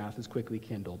 God's wrath, is quickly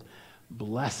kindled.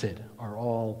 Blessed are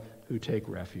all who take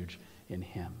refuge in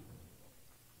him.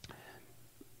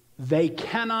 They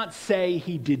cannot say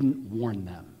he didn't warn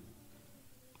them.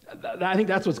 I think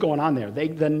that's what's going on there.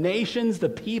 The nations, the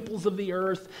peoples of the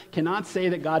earth cannot say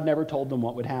that God never told them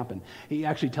what would happen. He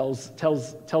actually tells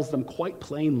them quite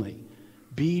plainly,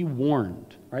 be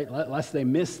warned, right? Lest they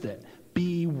missed it.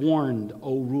 Be warned,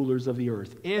 O rulers of the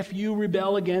earth. If you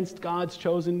rebel against God's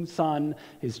chosen Son,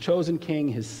 his chosen King,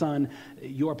 his Son,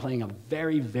 you are playing a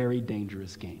very, very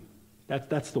dangerous game.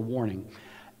 That's the warning.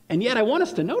 And yet I want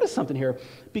us to notice something here,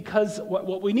 because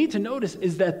what we need to notice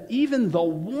is that even the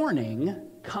warning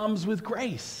comes with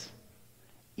grace.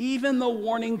 Even the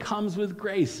warning comes with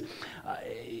grace.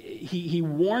 He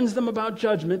warns them about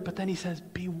judgment, but then he says,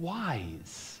 be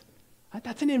wise.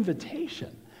 That's an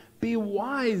invitation. Be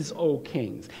wise, O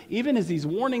kings. Even as he's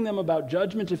warning them about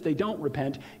judgment if they don't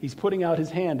repent, he's putting out his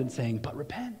hand and saying, but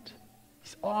repent.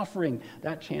 He's offering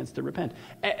that chance to repent.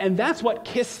 And that's what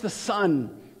Kiss the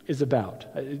Son is about.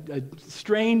 A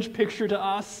strange picture to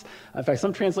us. In fact,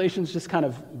 some translations just kind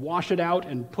of wash it out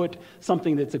and put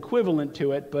something that's equivalent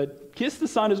to it, but kiss the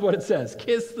Son is what it says.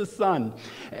 Kiss the Son.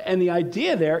 And the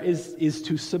idea there is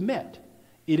to submit.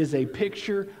 It is a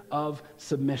picture of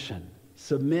submission.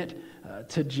 Submit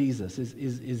to Jesus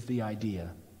is the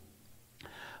idea.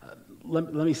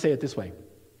 Let me say it this way.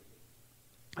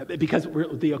 Because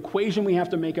the equation we have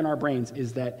to make in our brains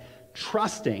is that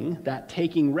trusting, that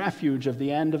taking refuge of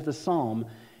the end of the psalm,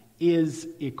 is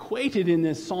equated in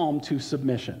this psalm to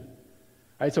submission.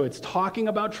 Right? So it's talking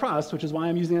about trust, which is why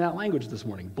I'm using that language this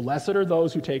morning. Blessed are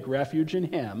those who take refuge in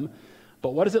him.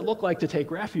 But what does it look like to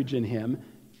take refuge in him?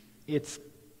 It's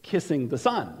kissing the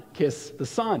Son. Kiss the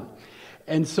Son.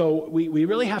 And so we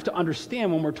really have to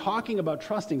understand when we're talking about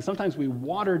trusting, sometimes we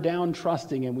water down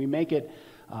trusting and we make it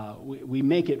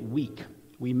weak.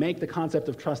 We make the concept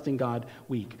of trusting God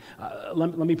weak.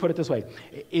 Let me put it this way.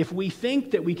 If we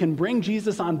think that we can bring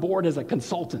Jesus on board as a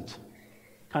consultant,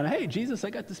 kind of, hey, Jesus, I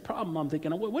got this problem. I'm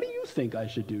thinking, what do you think I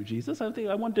should do, Jesus? I think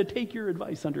I wanted to take your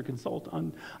advice under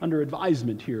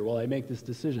advisement here while I make this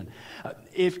decision.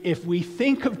 If we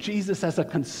think of Jesus as a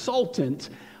consultant,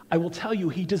 I will tell you,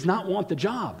 he does not want the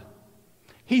job.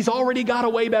 He's already got a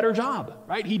way better job,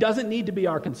 right? He doesn't need to be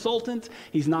our consultant.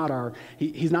 He's not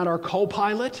our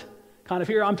co-pilot. Kind of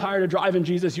here, I'm tired of driving,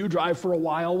 Jesus, you drive for a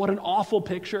while. What an awful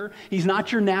picture. He's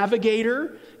not your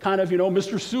navigator, kind of,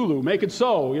 Mr. Sulu, make it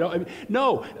so.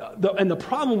 No, and the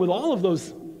problem with all of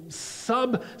those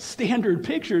substandard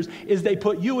pictures is they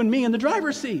put you and me in the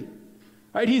driver's seat.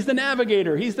 Right? He's the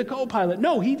navigator, he's the co-pilot.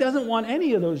 No, he doesn't want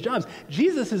any of those jobs.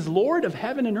 Jesus is Lord of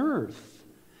heaven and earth.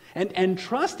 And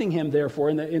trusting him, therefore,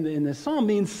 in this psalm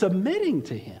means submitting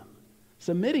to him.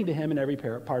 Submitting to him in every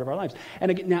part of our lives. And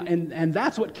again, now, and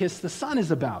that's what Kiss the Son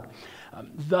is about.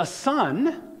 The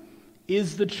Son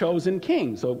is the chosen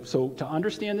king. So to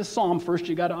understand this psalm, first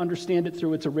you got to understand it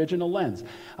through its original lens.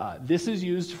 This is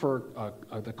used for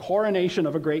the coronation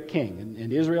of a great king.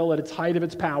 In Israel, at its height of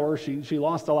its power, she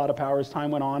lost a lot of power as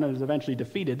time went on and was eventually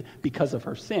defeated because of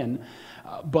her sin.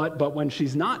 But when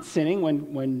she's not sinning,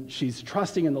 when she's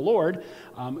trusting in the Lord,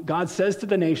 God says to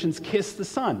the nations, kiss the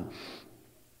Son.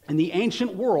 In the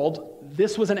ancient world,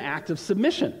 this was an act of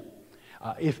submission.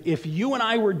 If you and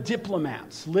I were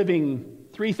diplomats living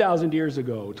 3,000 years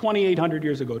ago, 2,800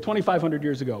 years ago, 2,500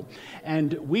 years ago,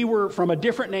 and we were from a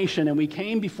different nation and we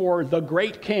came before the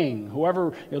great king,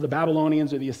 whoever, the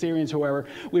Babylonians or the Assyrians, whoever,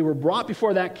 we were brought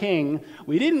before that king.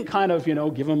 We didn't kind of,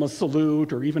 give him a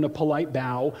salute or even a polite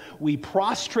bow. We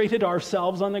prostrated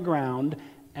ourselves on the ground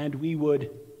and we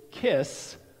would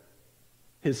kiss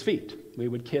his feet. We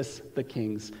would kiss the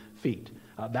king's feet.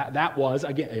 That was,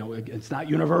 again, it's not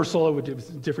universal, it was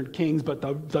different kings, but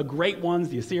the great ones,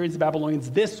 the Assyrians, the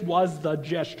Babylonians, this was the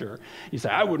gesture. You say,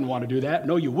 I wouldn't want to do that.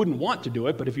 No, you wouldn't want to do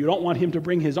it, but if you don't want him to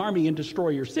bring his army and destroy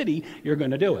your city, you're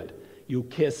going to do it. You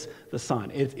kiss the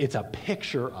Son. It's a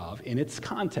picture of, in its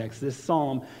context, this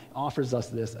psalm offers us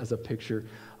this as a picture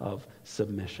of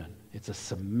submission. It's a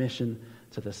submission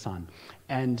to the Son.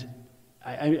 And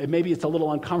maybe it's a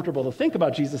little uncomfortable to think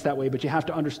about Jesus that way, but you have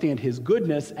to understand his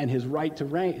goodness and his right to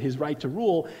reign, his right to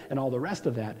rule, and all the rest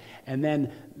of that. And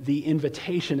then the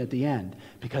invitation at the end.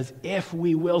 Because if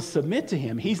we will submit to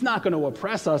him, he's not going to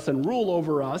oppress us and rule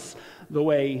over us the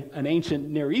way an ancient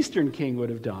Near Eastern king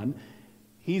would have done.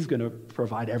 He's going to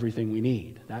provide everything we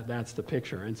need. That's the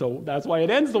picture. And so that's why it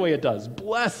ends the way it does.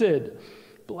 Blessed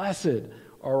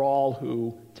are all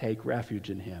who take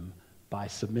refuge in him by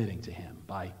submitting to him,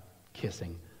 by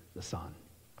kissing the Son.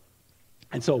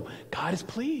 And so God is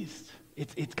pleased.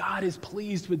 God is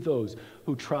pleased with those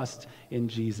who trust in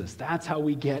Jesus. That's how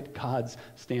we get God's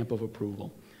stamp of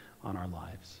approval on our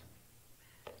lives.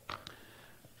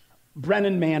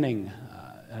 Brennan Manning,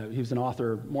 he was an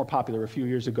author more popular a few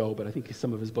years ago, but I think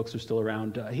some of his books are still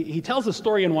around. He tells a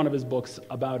story in one of his books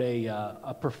about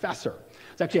a professor.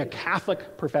 It's actually a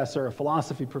Catholic professor, a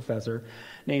philosophy professor,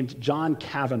 named John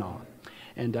Kavanaugh.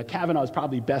 And Kavanaugh is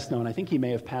probably best known. I think he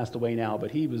may have passed away now,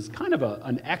 but he was kind of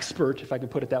an expert, if I can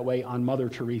put it that way, on Mother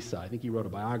Teresa. I think he wrote a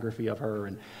biography of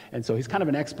her, and so he's kind of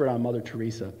an expert on Mother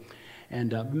Teresa.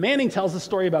 And Manning tells a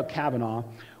story about Kavanaugh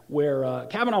where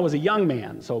Kavanaugh was a young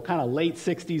man, so kind of late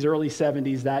 60s, early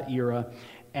 70s, that era.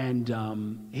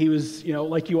 And he was,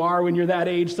 like you are when you're that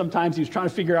age, sometimes he was trying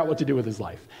to figure out what to do with his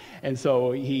life. And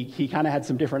so he kind of had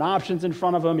some different options in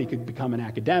front of him. He could become an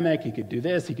academic. He could do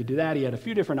this. He could do that. He had a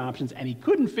few different options, and he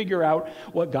couldn't figure out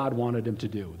what God wanted him to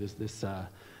do,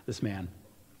 this man.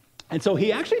 And so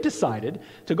he actually decided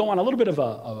to go on a little bit of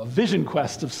a vision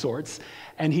quest of sorts,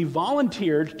 and he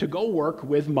volunteered to go work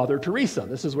with Mother Teresa.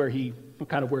 This is where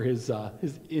his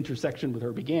intersection with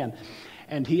her began.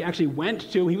 And he actually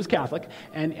he was Catholic,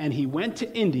 and he went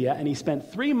to India, and he spent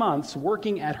 3 months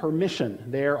working at her mission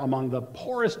there among the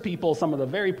poorest people, some of the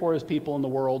very poorest people in the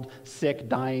world, sick,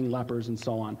 dying, lepers, and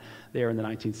so on, there in the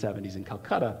 1970s in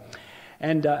Calcutta.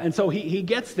 And so he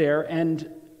gets there, and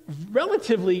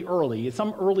relatively early, at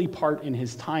some early part in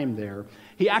his time there,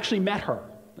 he actually met her.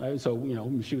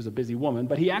 So, she was a busy woman,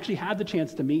 but he actually had the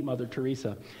chance to meet Mother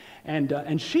Teresa.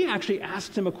 And she actually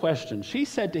asked him a question. She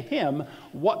said to him,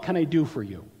 "What can I do for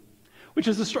you?" Which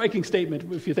is a striking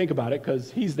statement if you think about it,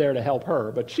 because he's there to help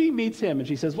her. But she meets him and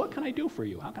she says, "What can I do for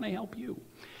you? How can I help you?"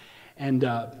 And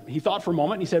he thought for a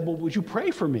moment and he said, "Well, would you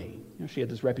pray for me?" She had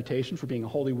this reputation for being a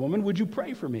holy woman. "Would you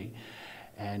pray for me?"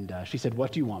 And she said,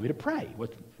 "What do you want me to pray?"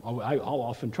 I'll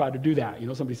often try to do that.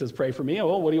 Somebody says, "Pray for me." "Oh,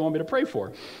 well, what do you want me to pray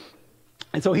for?"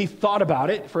 And so he thought about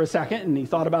it for a second, and he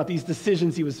thought about these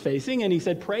decisions he was facing, and he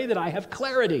said, "Pray that I have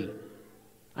clarity.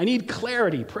 I need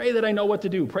clarity. Pray that I know what to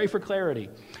do. Pray for clarity."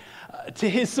 To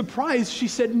his surprise, she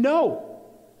said, "No."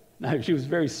 Now, she was a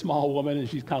very small woman, and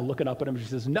she's kind of looking up at him, and she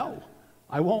says, "No,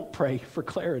 I won't pray for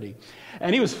clarity."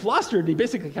 And he was flustered, and he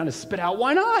basically kind of spit out,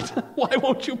 "Why not? Why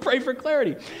won't you pray for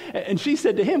clarity?" And she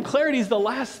said to him, "Clarity is the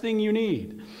last thing you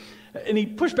need." And he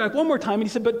pushed back one more time, and he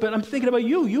said, but I'm thinking about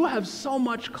you. You have so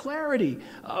much clarity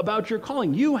about your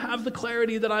calling. You have the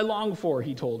clarity that I long for,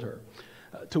 he told her.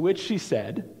 To which she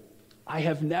said, "I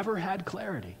have never had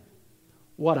clarity.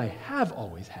 What I have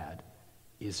always had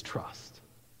is trust.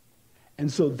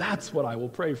 And so that's what I will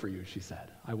pray for you," she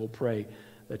said. "I will pray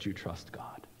that you trust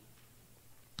God."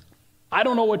 I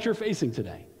don't know what you're facing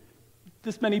today.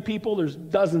 This many people, there's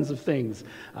dozens of things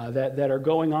that are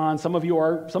going on. Some of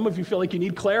you feel like you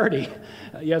need clarity.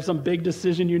 You have some big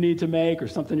decision you need to make or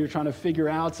something you're trying to figure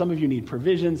out. Some of you need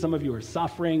provision. Some of you are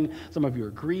suffering. Some of you are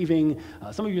grieving.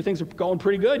 Some of you things are going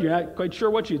pretty good. You're not quite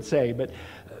sure what you'd say, but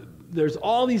there's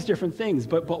all these different things.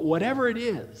 But whatever it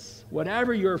is,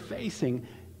 whatever you're facing,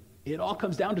 it all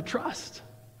comes down to trust.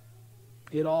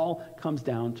 It all comes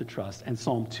down to trust. And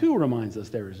Psalm 2 reminds us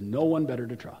there is no one better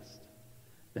to trust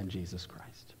than Jesus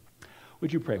Christ.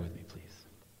 Would you pray with me, please?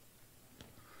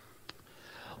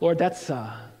 Lord, that's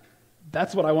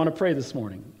what I want to pray this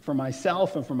morning for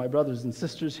myself and for my brothers and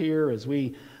sisters here as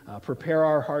we prepare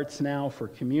our hearts now for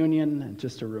communion and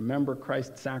just to remember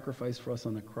Christ's sacrifice for us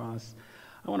on the cross.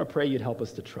 I want to pray you'd help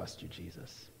us to trust you,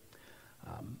 Jesus.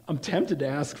 I'm tempted to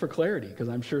ask for clarity because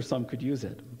I'm sure some could use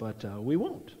it, but we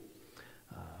won't.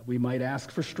 We might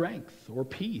ask for strength or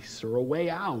peace or a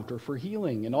way out or for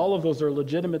healing, and all of those are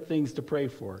legitimate things to pray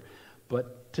for.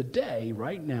 But today,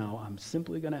 right now, I'm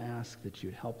simply going to ask that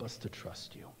you'd help us to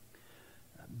trust you.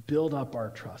 Build up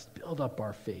our trust, build up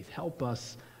our faith. Help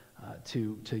us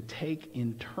to take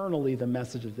internally the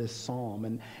message of this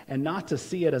psalm and not to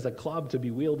see it as a club to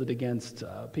be wielded against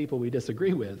people we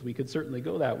disagree with. We could certainly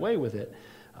go that way with it,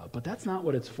 but that's not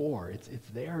what it's for. It's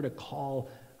there to call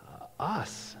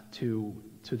us to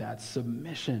that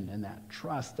submission and that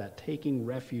trust, that taking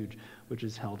refuge which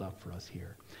is held up for us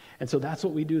here. And so that's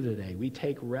what we do today. We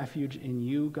take refuge in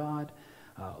you, God.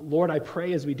 Lord, I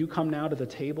pray as we do come now to the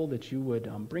table that you would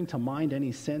bring to mind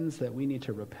any sins that we need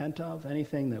to repent of,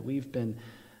 anything that we've been,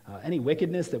 any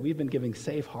wickedness that we've been giving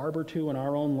safe harbor to in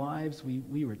our own lives.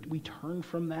 We turn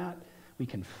from that. We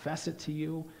confess it to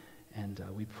you, and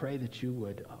we pray that you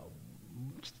would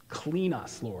clean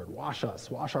us, Lord. Wash us.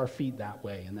 Wash our feet that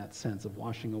way, in that sense of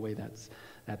washing away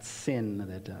that sin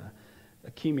that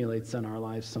accumulates in our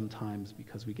lives sometimes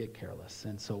because we get careless.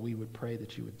 And so we would pray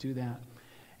that you would do that.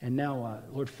 And now,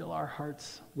 Lord, fill our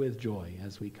hearts with joy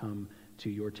as we come to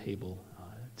your table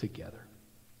together.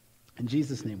 In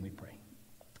Jesus' name we pray.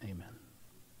 Amen.